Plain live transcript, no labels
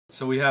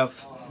So we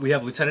have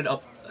Lieutenant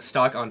up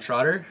stock on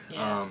Trotter.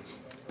 Yeah.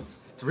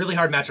 It's a really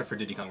hard matchup for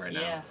Diddy Kong right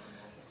now. Yeah.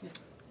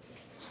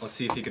 Let's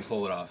see if he can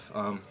pull it off.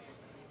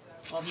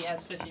 Well, he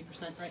has 50%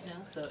 right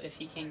now, so if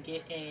he can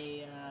get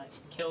a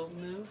kill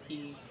move,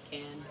 he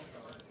can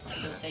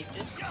still take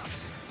this.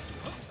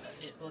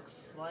 It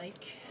looks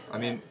like. I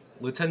mean,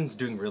 Lieutenant's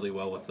doing really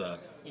well with the.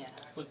 Yeah,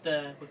 with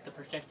the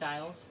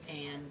projectiles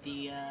and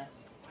the.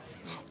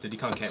 Diddy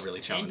Kong can't really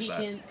challenge that.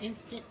 And he can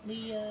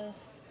instantly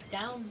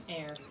down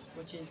air,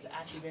 which is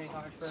actually very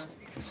hard for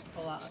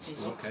a lot of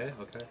people. Okay.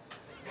 Okay.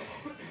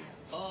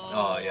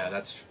 Oh, yeah,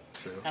 that's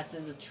true. That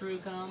is a true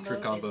combo. True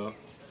combo.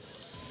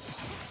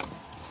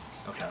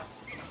 Okay.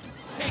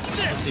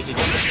 Let's see if he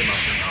can push him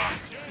up.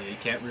 Yeah, you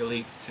can't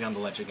really sit on the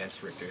ledge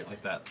against Richter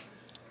like that.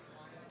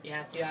 You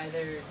have to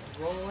either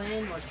roll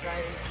in or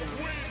try to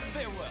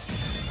jump.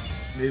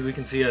 Maybe we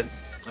can see a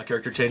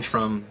character change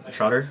from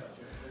Trotter.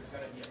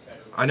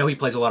 I know he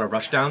plays a lot of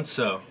rushdowns,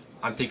 so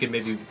I'm thinking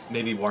maybe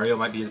Wario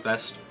might be his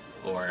best,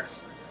 or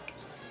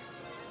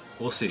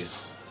we'll see.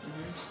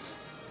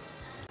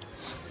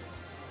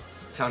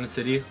 Town and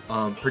City,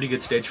 pretty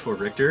good stage for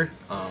Richter.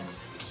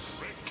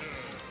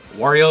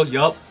 Wario,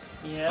 yup.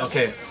 Yeah.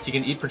 Okay, he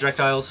can eat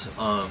projectiles.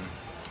 I'm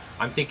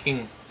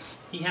thinking.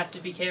 He has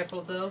to be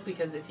careful though,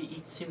 because if he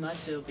eats too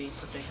much, it'll be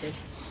predicted.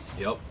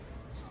 Yep.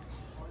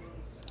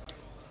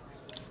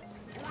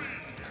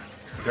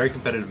 Very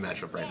competitive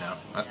matchup right now.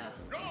 Yeah.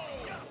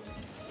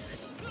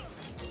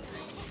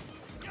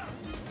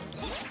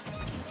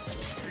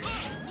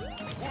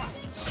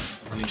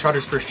 I mean,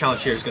 Trotter's first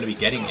challenge here is going to be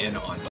getting in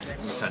on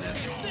Lieutenant.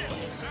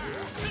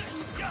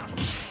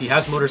 He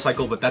has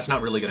motorcycle, but that's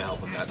not really going to help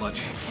him that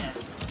much.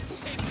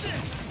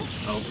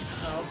 Oh.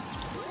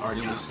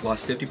 Already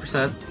lost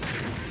 50%.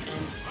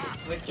 And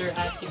Richter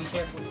has to be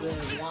careful with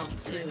the Womp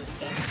too, if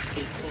that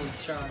is fully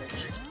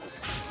charged.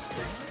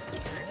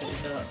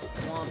 If the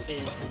Womp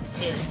is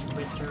hit,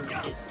 Richter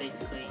is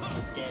basically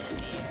dead in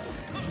the air.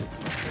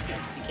 You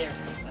have to be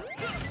careful with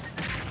that.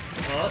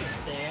 Oh,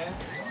 there.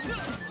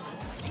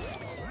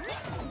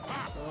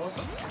 Oh.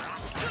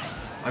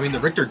 I mean, the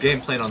Richter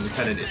game plan on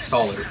Lieutenant is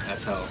solid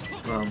as hell.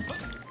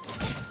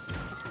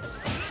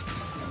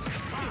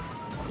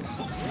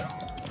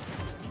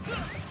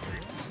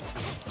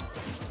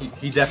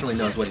 He definitely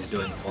knows what he's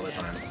doing all the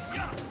time.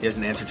 He has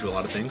an answer to a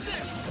lot of things.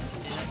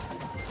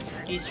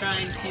 He's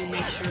trying to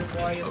make sure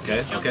Wario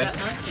can't jump that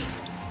much.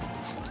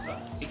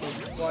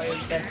 Because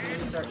Wario's best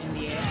moves are in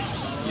the air.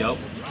 Yup,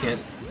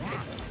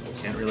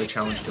 can't really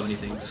challenge to any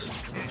things.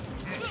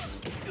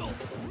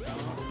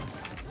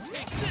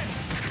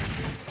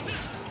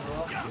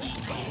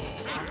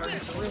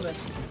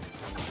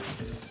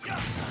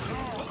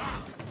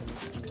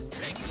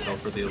 Fell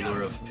for the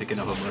allure of picking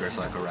up a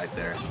motorcycle right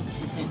there.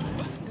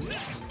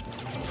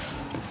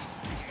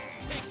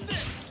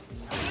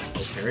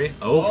 Oh, parry.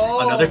 Oh,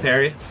 another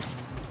parry.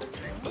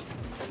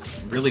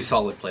 Really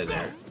solid play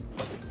there.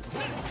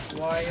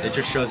 Wario, it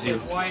just shows you.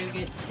 If Wario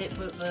gets hit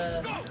with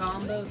a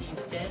combo,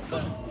 he's dead,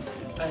 but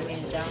I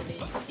mean, down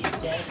B,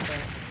 he's dead, but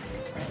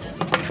right now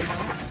he's doing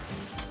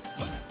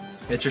well.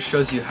 It just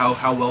shows you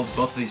how well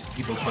both of these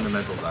people's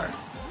fundamentals are.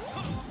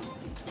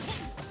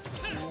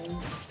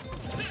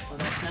 Well,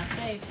 that's not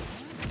safe.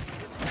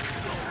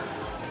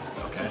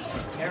 Okay.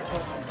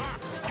 Careful.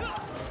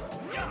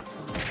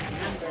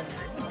 Remember,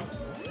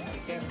 be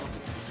careful.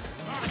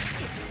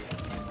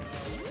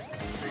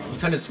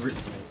 Lieutenant's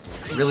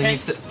really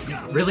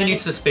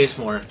needs to space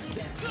more.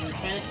 Yeah.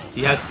 Lieutenant,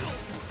 He has,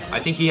 I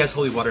think he has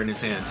holy water in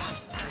his hands.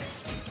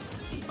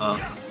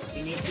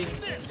 you need to.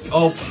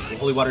 Oh,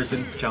 holy water's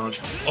been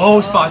challenged.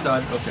 Oh, spot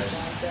dodge. Okay.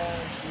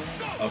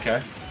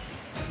 Okay.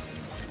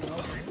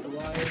 Nope, the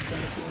Wario's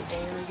gonna do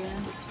air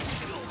again.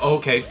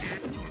 Okay.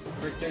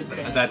 Richter's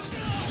dead.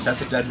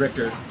 That's a dead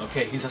Richter.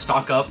 Okay, he's a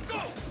stock up.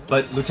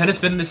 But Lieutenant's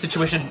been in this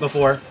situation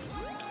before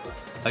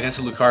against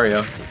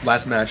Lucario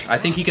last match. I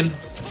think he can.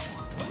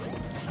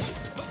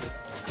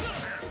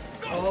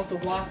 Oh, the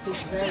Womp is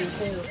ready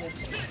too.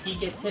 If he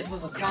gets hit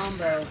with a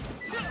combo,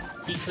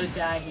 he could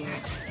die here.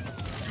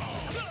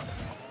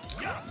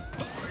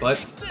 But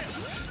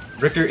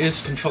Richter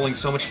is controlling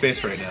so much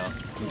space right now.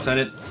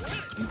 Lieutenant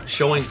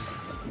showing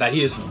that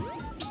he is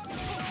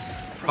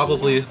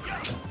probably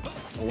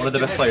one of the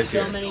best players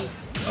here. So many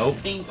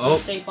things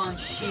safe on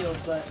shield,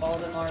 but all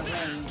of them are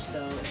range,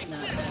 so it's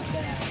not that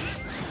bad.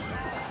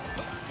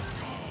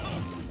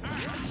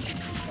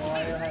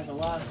 Wario has a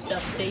lot of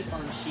stuff safe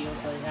on shield,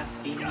 but it has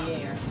to be in the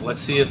air. Let's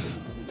see if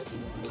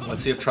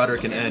Trotter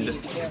can end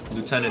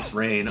Lieutenant's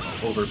reign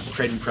over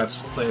Creighton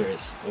Prep's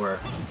players, or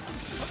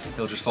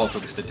he'll just fall to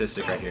the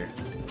statistic right here.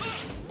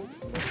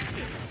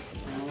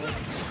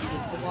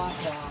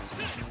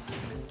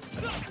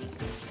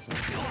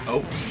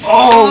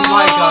 Oh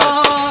my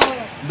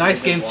god!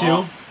 Nice game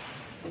too.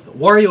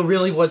 Wario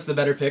really was the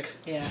better pick.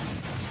 Yeah.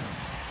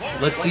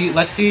 Let's see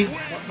what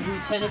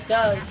Lieutenant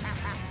does.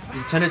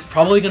 Lieutenant's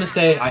probably gonna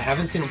stay. I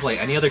haven't seen him play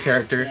any other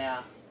character.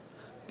 Yeah.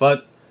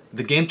 But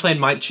the game plan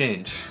might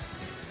change.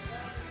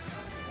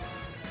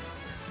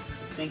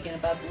 He's thinking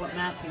about what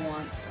map he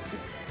wants.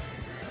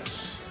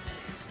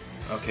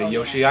 Okay,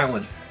 Yoshi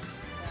Island.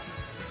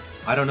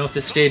 I don't know if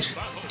this stage...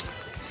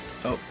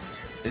 Oh,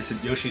 is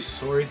it Yoshi's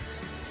Story?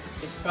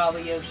 It's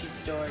probably Yoshi's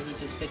Story. He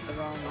just picked the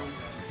wrong one.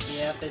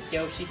 Yep, it's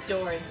Yoshi's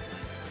Story.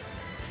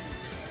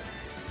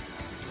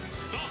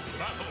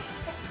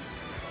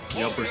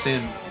 Yep, we're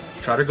seeing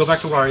Trotter go back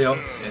to Wario,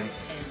 and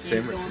he's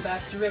going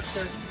back to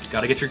Richter.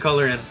 Gotta get your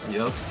color in.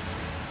 Yep.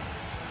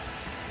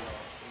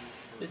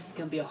 This is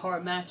gonna be a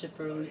hard matchup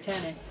for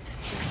Lieutenant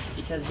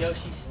because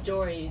Yoshi's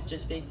Story is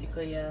just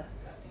basically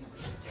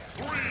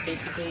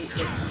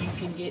if you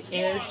can get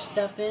air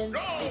stuff in,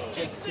 it's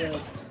just good.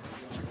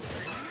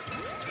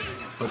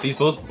 But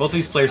both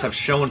these players have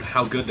shown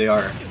how good they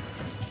are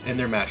in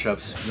their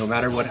matchups, no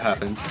matter what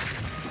happens.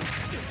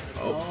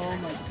 Oh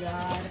my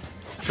god.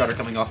 Trotter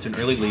coming off to an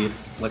early lead.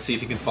 Let's see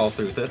if he can follow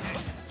through with it.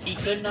 He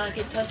could not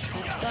get touched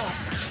with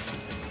stuff.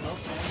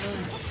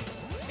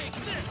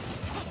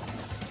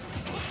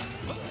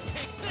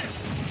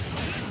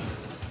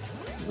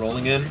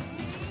 Rolling in.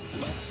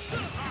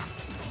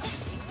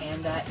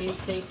 And that is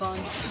safe on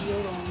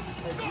shield only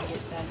because you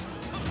get that.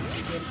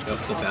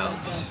 Of the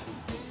bounce.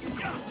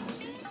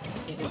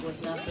 If it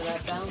was not for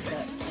that bounce,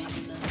 that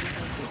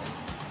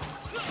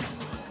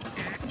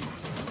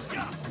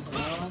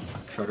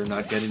Trotter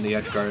not getting the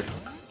edge guard.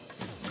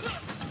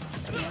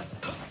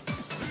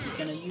 He's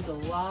gonna use a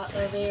lot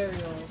of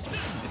aerials.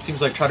 It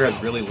seems like Trotter has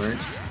really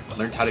learned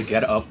how to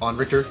get up on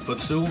Richter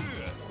footstool.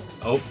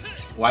 Oh,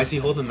 why is he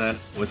holding that?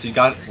 What's he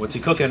got? What's he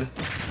cooking?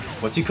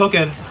 What's he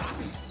cooking?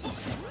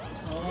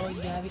 Oh,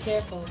 you gotta be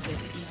careful.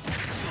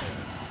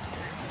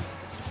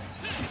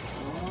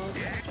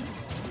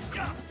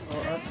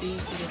 Up B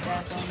to get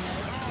back on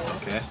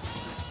that. Okay.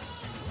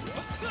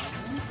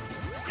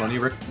 Funny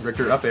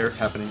Richter up air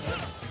happening.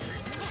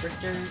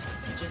 Richter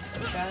just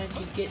trying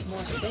to get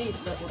more space,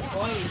 but with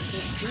Huang he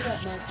shouldn't do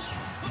that much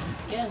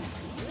against.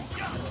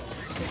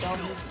 Because all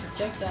his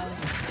projectiles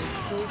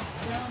basically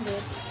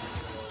grounded.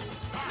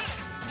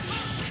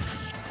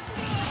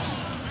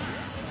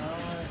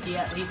 He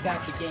at least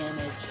got the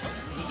damage.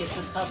 He gets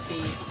an up B,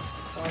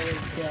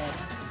 Wario's dead.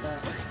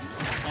 But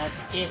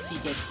that's if he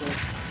gets it.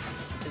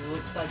 It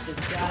looks like this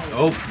guy.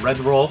 Oh, read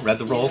the roll, read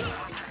the roll.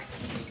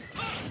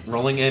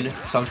 Rolling in,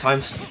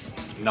 sometimes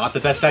not the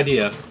best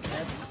idea.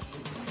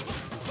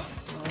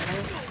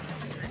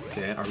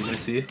 Okay, are we gonna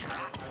see?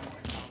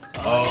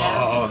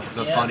 Oh,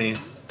 the funny.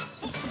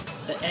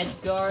 The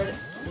edge guard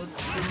would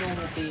the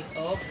normal be.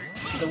 Oh,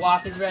 the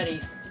WAF is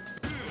ready.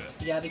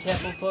 You gotta be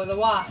careful for the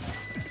WAF.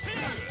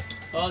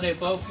 Oh, they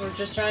both were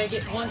just trying to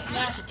get one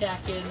smash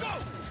attack in.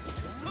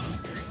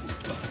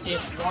 If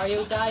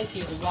Wario dies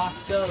here, the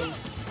WAF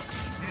goes.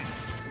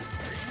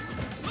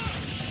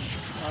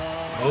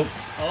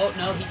 Oh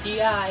no, he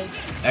DI'd.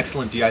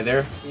 Excellent DI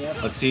there.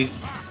 Yep. Let's see.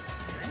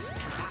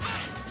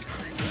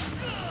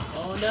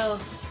 Oh no.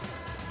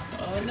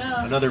 Oh no.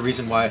 Another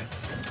reason why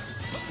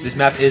this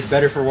map is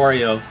better for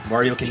Wario.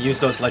 Wario can use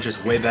those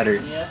ledges way better.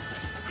 Yep.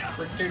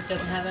 Richter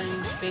doesn't have any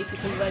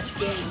basically ledge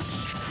game.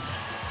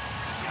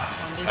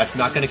 That's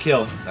not gonna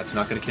kill. That's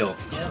not gonna kill.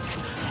 Yep.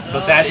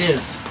 But that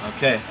is.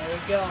 Okay. There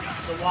we go.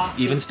 The WAF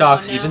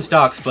Even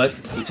stocks, but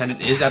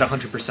Lieutenant is at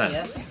 100%.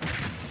 Yep.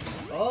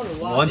 Oh, the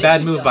WAF One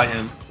bad move by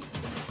him.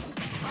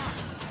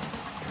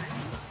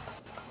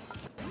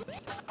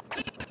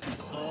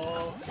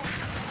 Oh.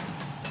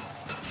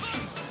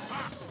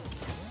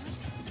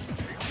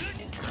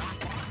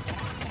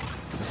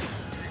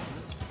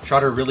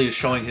 Trotter really is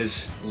showing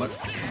his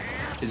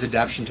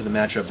adaptation to the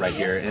matchup right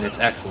here, and it's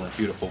excellent.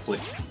 Beautiful played.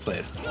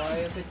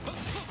 Wario could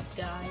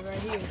die right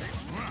here.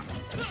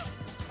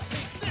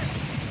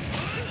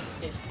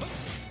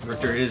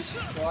 Richter is...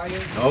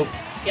 Wario's Oh,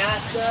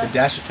 got the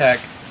dash attack.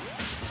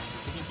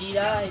 If he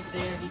died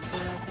there, he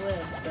could have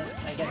lived, but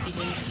I guess he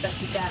didn't expect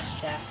the dash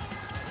attack.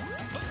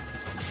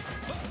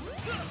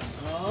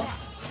 Oh.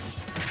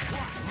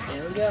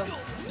 There we go.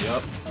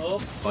 Yep. Oh.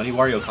 Funny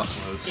Wario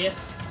combos.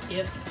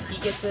 If he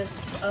gets it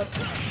up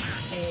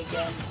A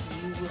again,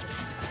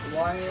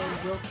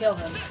 Wario will kill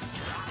him.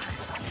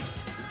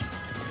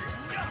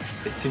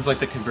 It seems like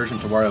the conversion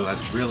to Wario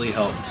has really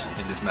helped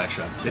in this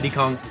matchup. Diddy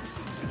Kong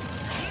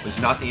was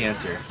not the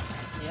answer.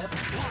 Yep.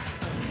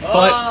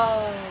 But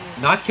Oh!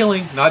 not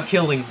killing,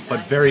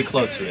 but very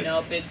close to it.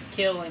 Nope, it's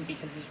killing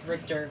because it's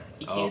Richter.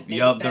 He can't make it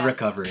yep, the back.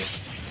 recovery.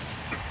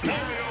 Man,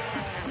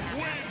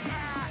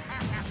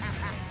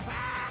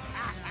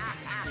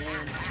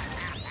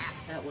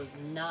 that was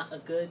not a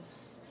good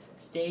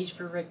stage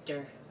for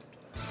Richter.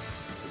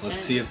 Let's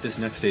see if this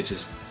next stage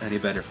is any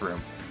better for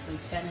him.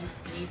 Lieutenant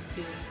needs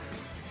to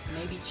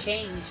maybe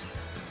change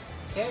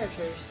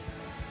characters.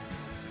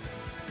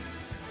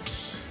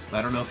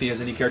 I don't know if he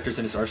has any characters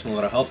in his arsenal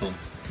that'll help him,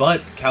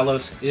 but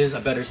Kalos is a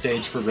better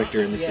stage for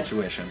Richter in this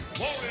situation.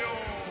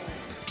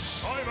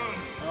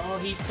 Oh,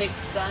 he picked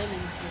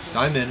Simon.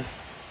 Simon.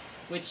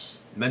 Which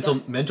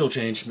Mental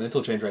change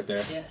right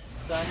there. yes,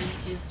 Simon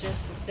is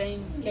just the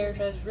same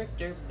character as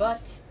Richter,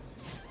 but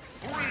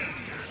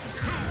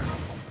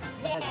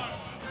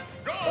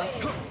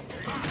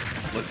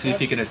Let's see if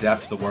he can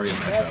adapt to the Wario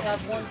he does matchup.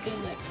 have one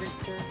thing that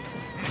Richter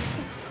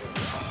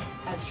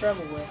has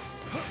trouble with.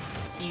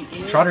 He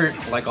is, Trotter,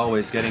 like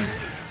always, getting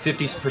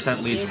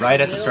 50% leads right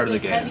at the start of the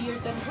game. Heavier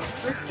than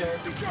Richter.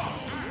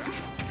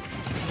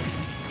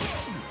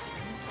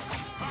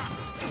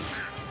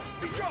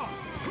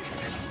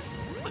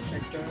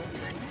 Richter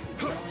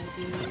going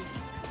to.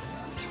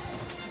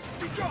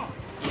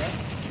 Yep.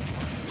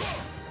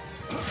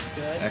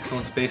 Good.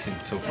 Excellent spacing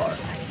so far.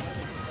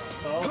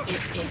 Oh, it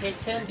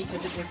hit him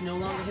because it was no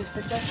longer his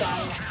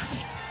projectile.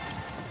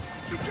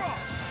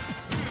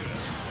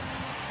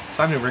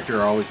 Simon and Richter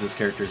are always those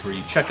characters where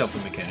you check out the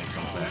mechanics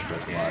on Smash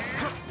Bros. A lot.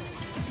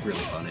 It's really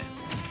funny.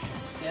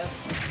 Yep.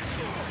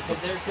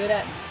 Because they're good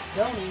at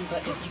zoning,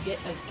 but if you get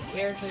a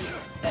character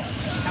that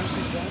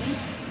counters zoning...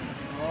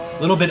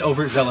 A little bit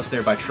overzealous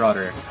there by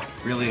Trotter.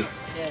 Really,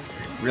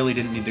 yes. really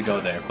didn't need to go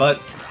there.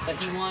 But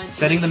he wanted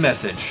setting the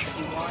message.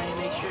 He wanted to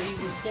make sure he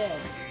was dead.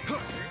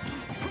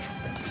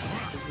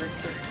 Because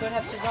Richter could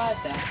have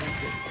survived that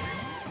since it...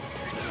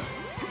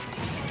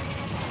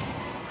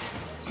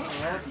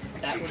 Oh,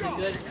 that was a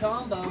good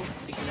combo,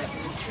 because that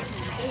was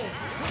good.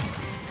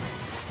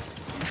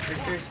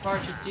 Richter's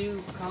hard to do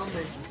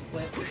combos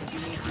with because you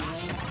need to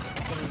land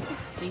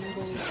a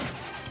single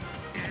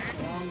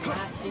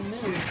long-lasting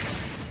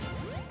move.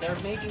 They're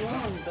maybe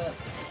long, but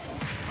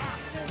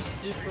they're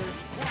super.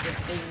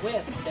 If they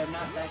whip, they're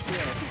not that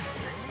good.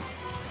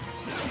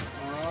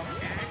 Oh,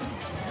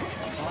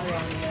 Mario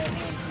on the other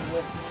hand can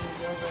whip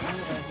moves over and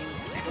over.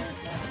 He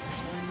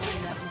don't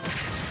mind that much.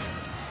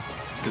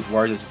 It's because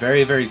Wario's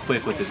very, very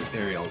quick with his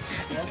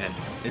aerials, Yep. and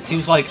it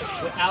seems like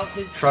Without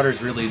his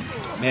Trotter's really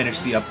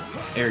managed the up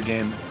air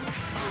game,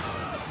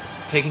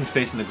 taking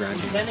space in the ground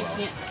game as Lieutenant well.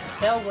 can't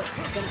tell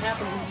what's going to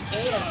happen in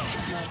the air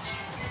much.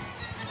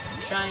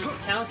 Trying to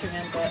counter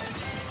him, but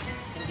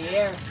in the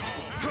air,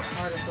 it's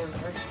harder for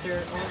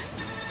Richter or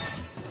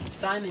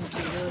Simon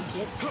to really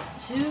get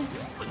to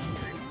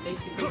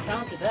basically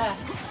counter that.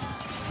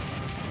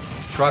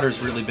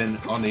 Trotter's really been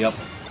on the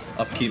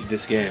upkeep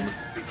this game,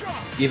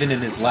 even in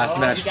his last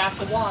match. He got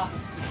the walk.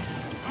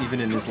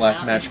 Even in his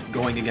last match,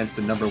 going against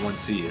the #1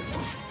 seed.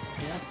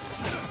 Yep.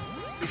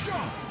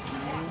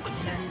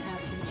 Lieutenant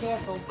has to be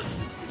careful.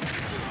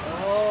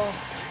 Oh,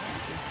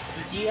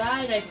 he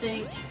DI'd, I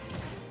think.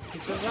 He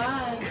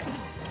survived.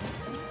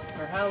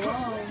 For how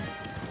long?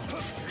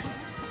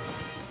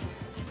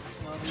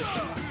 Well, he's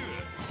gonna...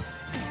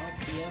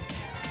 Oh, yep.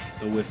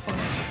 The whiff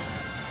punish.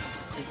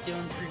 Just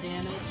doing some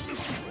damage.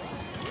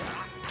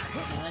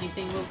 Now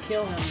anything will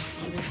kill him,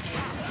 even if...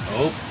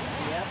 Oh.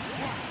 Yep.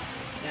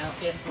 Now,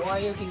 if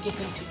Wario can get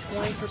him to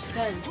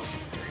 20%,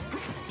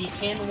 he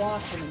can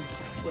walk him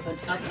with an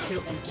up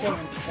tilt and kill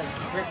him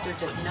because Richter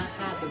does not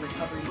have the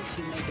recovery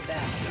to make it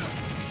back.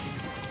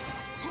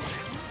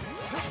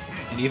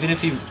 And even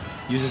if he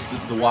uses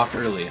the waft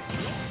early,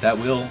 that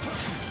will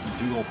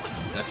do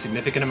a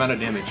significant amount of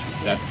damage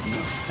that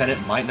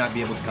Lieutenant might not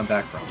be able to come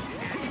back from.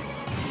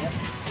 Yep.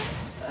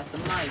 That's a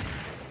might.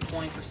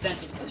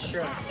 20% is a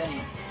sure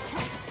thing.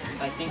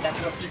 I think that's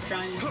what he's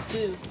trying to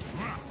do.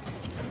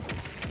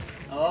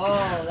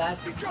 Oh,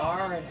 that's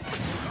hard.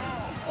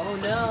 Oh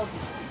no.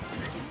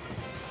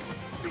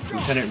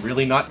 Lieutenant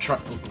really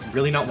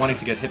not wanting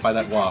to get hit by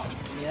that waft.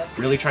 Yep.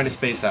 Really trying to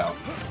space out.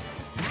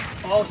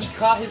 Oh, he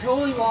caught his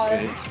holy water.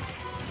 Okay.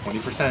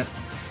 20%.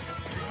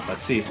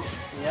 Let's see.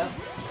 Yep.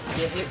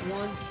 Get hit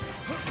one.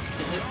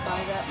 Get hit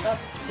by that up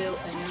tilt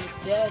and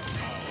you're dead.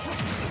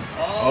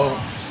 Oh.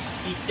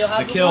 He still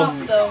has the kill.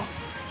 waft though.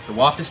 The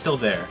waft is still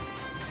there.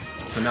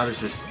 So now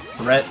there's this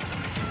threat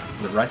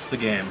for the rest of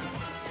the game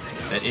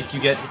that if you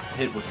get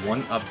hit with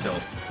one up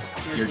tilt,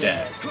 you're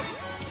dead.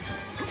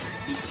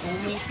 The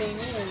only thing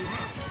is,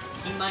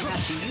 he might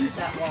have to use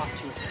that waft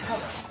to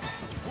recover.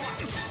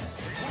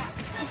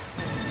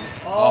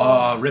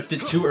 Oh, ripped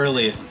it too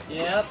early.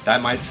 Yep.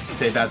 That might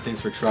say bad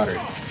things for Trotter.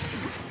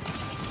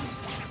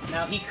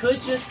 Now he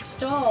could just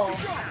stall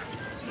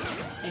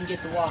and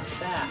get the waft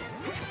back.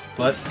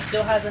 But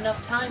Still has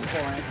enough time for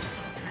it.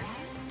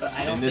 But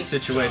I don't in this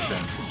situation,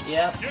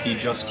 Yep. he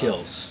just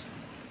kills.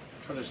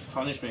 Trotter's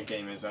punishment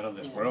game is out of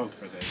this world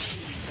for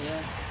this.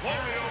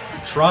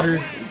 Yeah.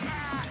 Trotter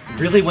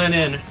really went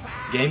in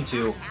Game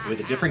 2 with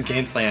a different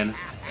game plan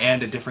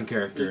and a different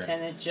character.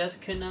 Lieutenant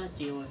just could not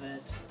deal with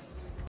it.